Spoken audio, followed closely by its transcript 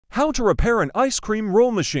How to repair an ice cream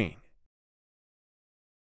roll machine.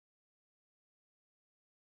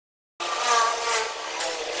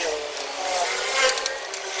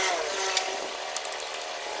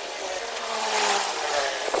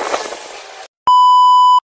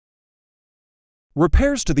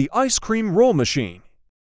 Repairs to the ice cream roll machine.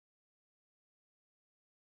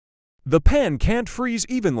 The pan can't freeze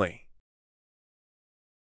evenly.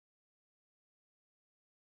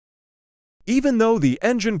 Even though the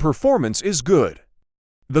engine performance is good,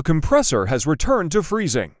 the compressor has returned to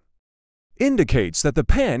freezing. Indicates that the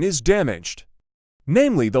pan is damaged,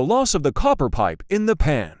 namely the loss of the copper pipe in the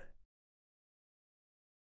pan.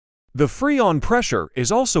 The freon pressure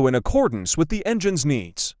is also in accordance with the engine's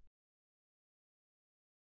needs.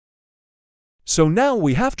 So now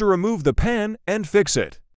we have to remove the pan and fix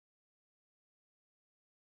it.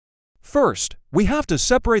 First, we have to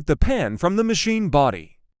separate the pan from the machine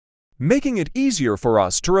body, making it easier for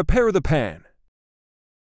us to repair the pan.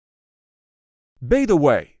 By the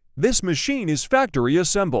way, this machine is factory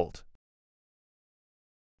assembled.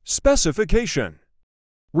 Specification: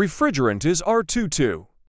 refrigerant is R22.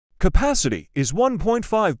 Capacity is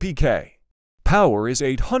 1.5 pk. Power is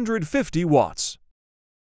 850 watts.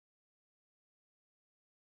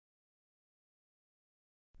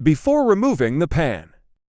 Before removing the pan,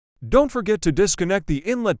 don't forget to disconnect the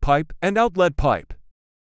inlet pipe and outlet pipe.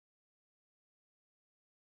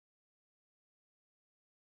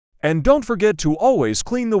 And don't forget to always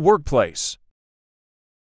clean the workplace.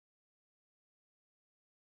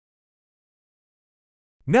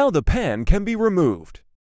 Now the pan can be removed.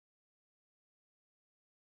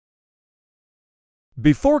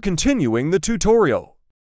 Before continuing the tutorial,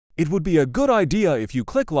 it would be a good idea if you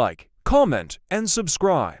click like, comment, and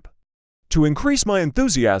subscribe to increase my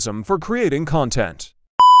enthusiasm for creating content.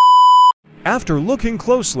 After looking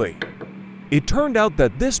closely, it turned out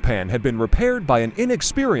that this pan had been repaired by an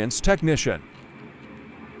inexperienced technician.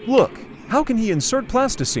 Look, how can he insert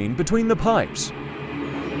plasticine between the pipes?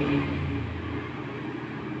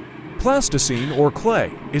 Plasticine or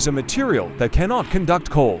clay is a material that cannot conduct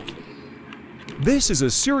cold. This is a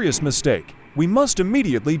serious mistake. We must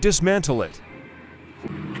immediately dismantle it.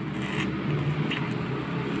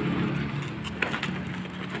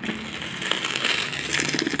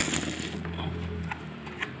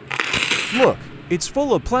 Look, it's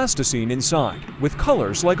full of plasticine inside, with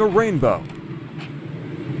colors like a rainbow.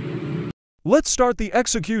 Let's start the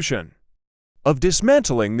execution of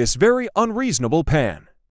dismantling this very unreasonable pan.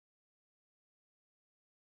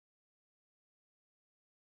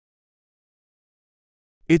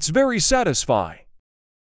 It's very satisfying.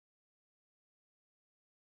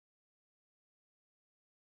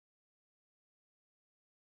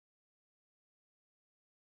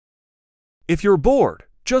 If you're bored,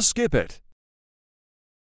 just skip it.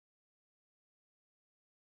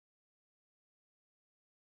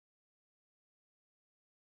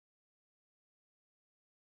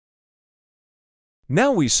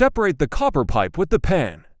 Now we separate the copper pipe with the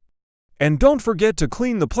pan. And don't forget to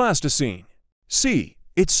clean the plasticine. See,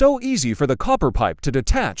 it's so easy for the copper pipe to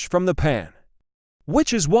detach from the pan,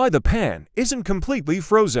 which is why the pan isn't completely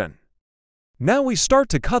frozen. Now we start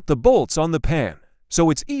to cut the bolts on the pan, so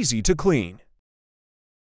it's easy to clean.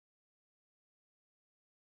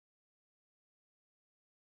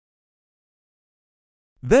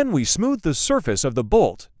 Then we smooth the surface of the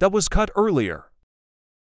bolt that was cut earlier.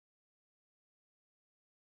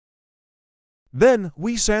 Then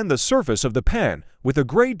we sand the surface of the pan with a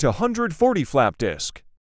grade to 140 flap disc.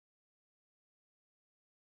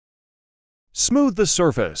 Smooth the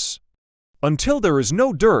surface until there is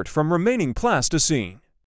no dirt from remaining plasticine.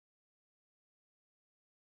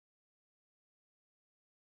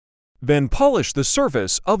 Then polish the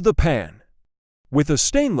surface of the pan with a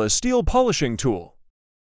stainless steel polishing tool.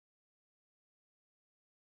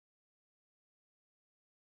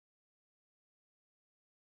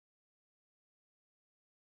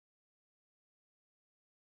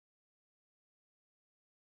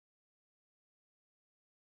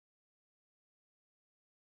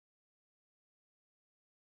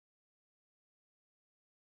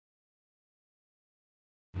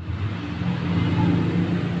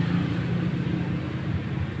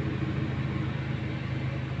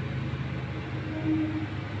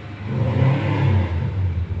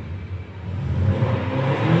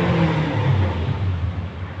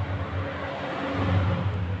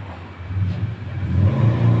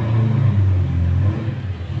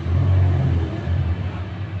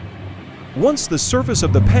 Once the surface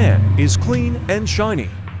of the pan is clean and shiny,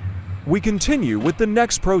 we continue with the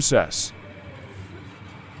next process.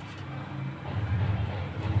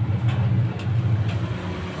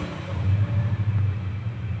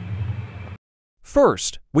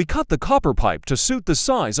 First, we cut the copper pipe to suit the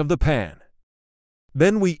size of the pan.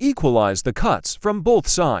 Then we equalize the cuts from both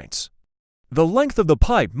sides. The length of the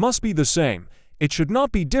pipe must be the same. It should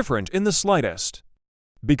not be different in the slightest,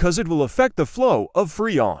 because it will affect the flow of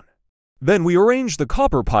Freon. Then we arrange the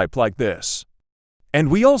copper pipe like this.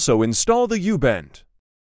 And we also install the U-bend.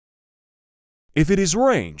 If it is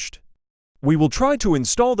arranged, we will try to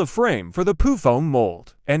install the frame for the poo foam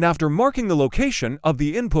mold, and after marking the location of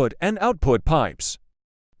the input and output pipes,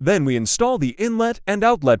 then we install the inlet and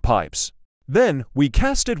outlet pipes. Then we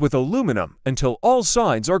cast it with aluminum until all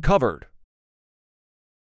sides are covered.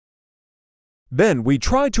 Then we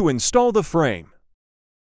try to install the frame.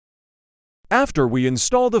 After we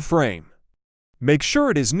install the frame, make sure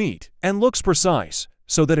it is neat and looks precise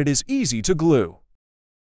so that it is easy to glue.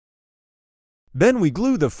 Then we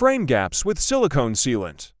glue the frame gaps with silicone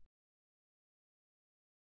sealant.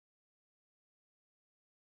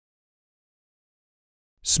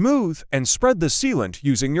 Smooth and spread the sealant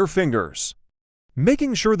using your fingers,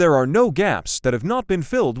 making sure there are no gaps that have not been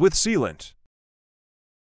filled with sealant.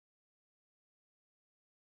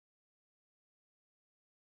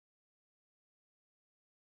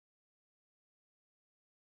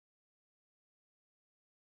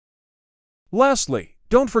 Lastly,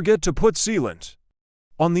 don't forget to put sealant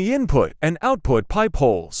on the input and output pipe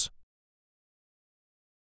holes.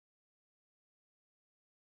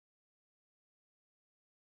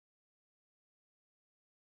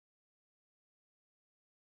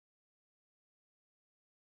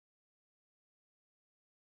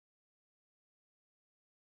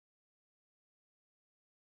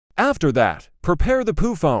 After that, prepare the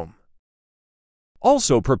poo foam.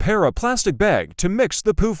 Also prepare a plastic bag to mix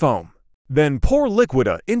the poo foam. Then pour liquid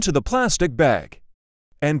into the plastic bag.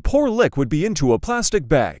 And pour liquid B into a plastic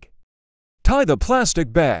bag. Tie the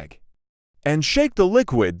plastic bag. And shake the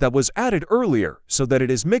liquid that was added earlier so that it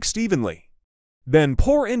is mixed evenly. Then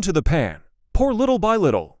pour into the pan. Pour little by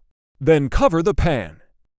little. Then cover the pan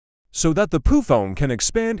so that the poo foam can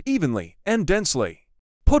expand evenly and densely.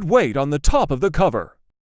 Put weight on the top of the cover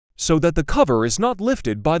so that the cover is not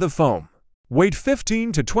lifted by the foam. Wait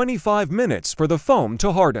 15 to 25 minutes for the foam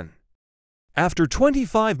to harden. After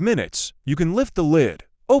 25 minutes, you can lift the lid,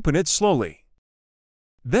 open it slowly.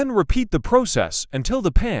 Then repeat the process until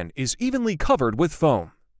the pan is evenly covered with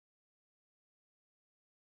foam.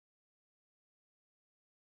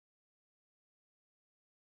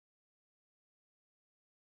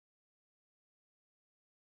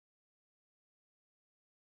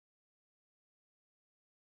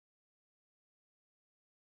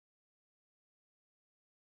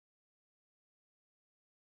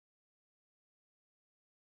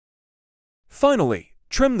 Finally,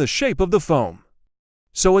 trim the shape of the foam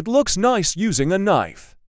so it looks nice using a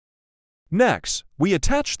knife. Next, we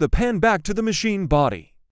attach the pan back to the machine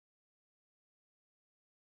body.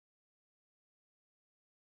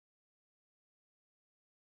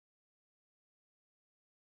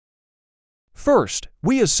 First,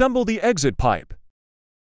 we assemble the exit pipe.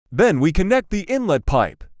 Then we connect the inlet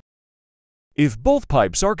pipe. If both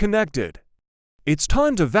pipes are connected, it's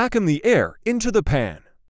time to vacuum the air into the pan.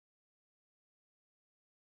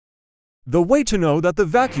 The way to know that the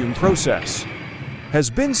vacuum process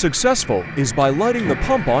has been successful is by lighting the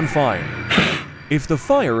pump on fire. If the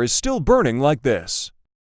fire is still burning like this,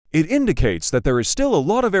 it indicates that there is still a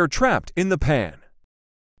lot of air trapped in the pan.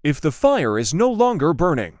 If the fire is no longer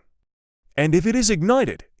burning, and if it is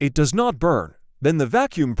ignited, it does not burn, then the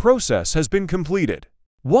vacuum process has been completed.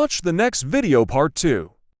 Watch the next video part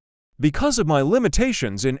 2. Because of my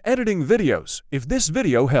limitations in editing videos, if this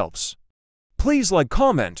video helps, please like,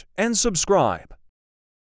 comment, and subscribe.